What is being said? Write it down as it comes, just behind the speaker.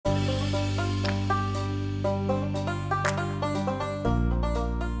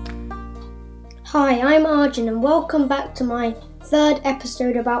Hi, I'm Arjun and welcome back to my third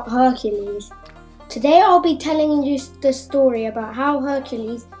episode about Hercules. Today I'll be telling you the story about how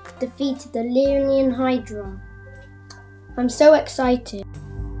Hercules defeated the Lernean Hydra. I'm so excited.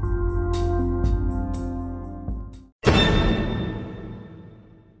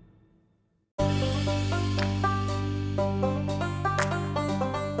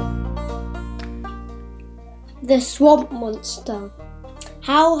 The Swamp Monster.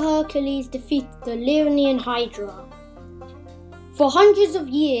 How Hercules defeated the Lernean Hydra. For hundreds of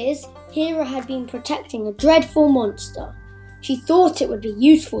years, Hera had been protecting a dreadful monster. She thought it would be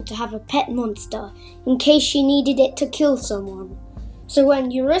useful to have a pet monster in case she needed it to kill someone. So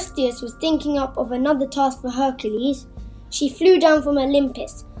when Eurystheus was thinking up of another task for Hercules, she flew down from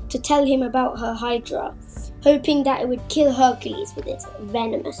Olympus to tell him about her Hydra, hoping that it would kill Hercules with its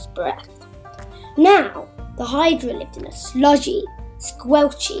venomous breath. Now, the Hydra lived in a sludgy,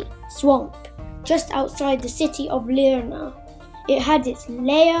 squelchy swamp just outside the city of Lerna. It had its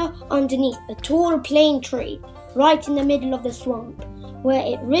lair underneath a tall plane tree right in the middle of the swamp, where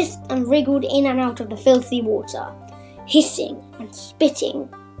it writhed and wriggled in and out of the filthy water, hissing and spitting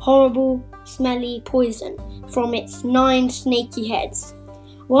horrible, smelly poison from its 9 snaky heads.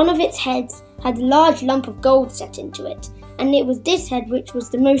 One of its heads had a large lump of gold set into it, and it was this head which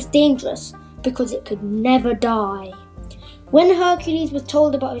was the most dangerous because it could never die. When Hercules was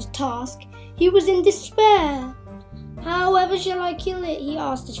told about his task, he was in despair. "However shall I kill it?" he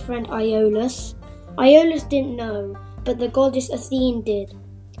asked his friend Iolaus. Iolaus didn't know, but the goddess Athene did.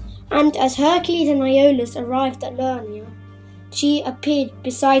 And as Hercules and Iolaus arrived at Lernean, she appeared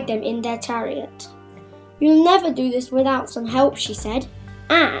beside them in their chariot. "You'll never do this without some help," she said.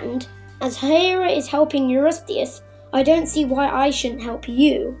 "And as Hera is helping Eurystheus, I don't see why I shouldn't help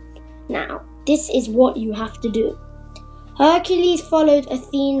you. Now, this is what you have to do." Hercules followed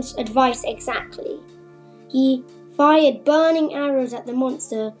Athene's advice exactly. He fired burning arrows at the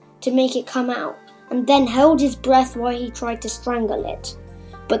monster to make it come out, and then held his breath while he tried to strangle it.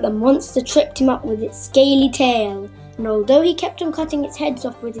 But the monster tripped him up with its scaly tail, and although he kept on cutting its heads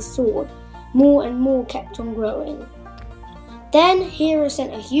off with his sword, more and more kept on growing. Then Hera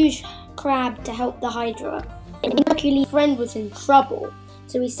sent a huge crab to help the Hydra, and Hercules' friend was in trouble,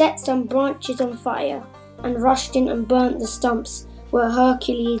 so he set some branches on fire and rushed in and burnt the stumps where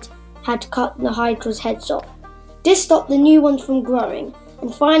Hercules had cut the Hydra's heads off. This stopped the new ones from growing,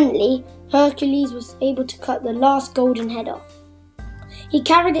 and finally Hercules was able to cut the last golden head off. He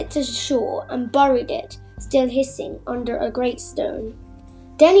carried it to shore and buried it, still hissing, under a great stone.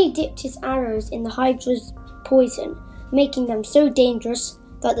 Then he dipped his arrows in the Hydra's poison, making them so dangerous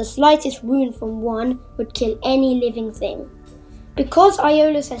that the slightest wound from one would kill any living thing. Because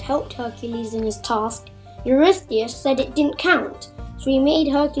Iolaus had helped Hercules in his task, Eurystheus said it didn't count, so he made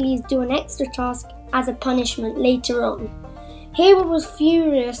Hercules do an extra task as a punishment later on. Hera was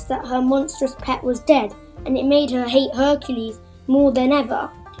furious that her monstrous pet was dead, and it made her hate Hercules more than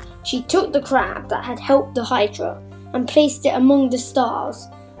ever. She took the crab that had helped the Hydra and placed it among the stars,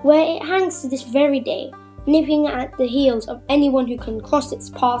 where it hangs to this very day, nipping at the heels of anyone who can cross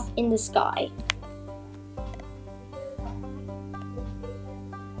its path in the sky.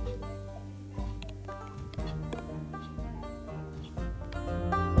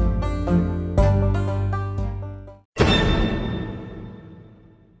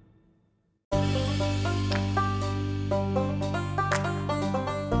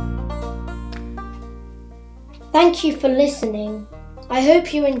 Thank you for listening. I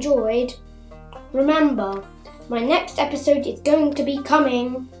hope you enjoyed. Remember, my next episode is going to be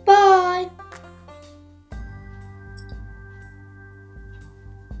coming. Bye!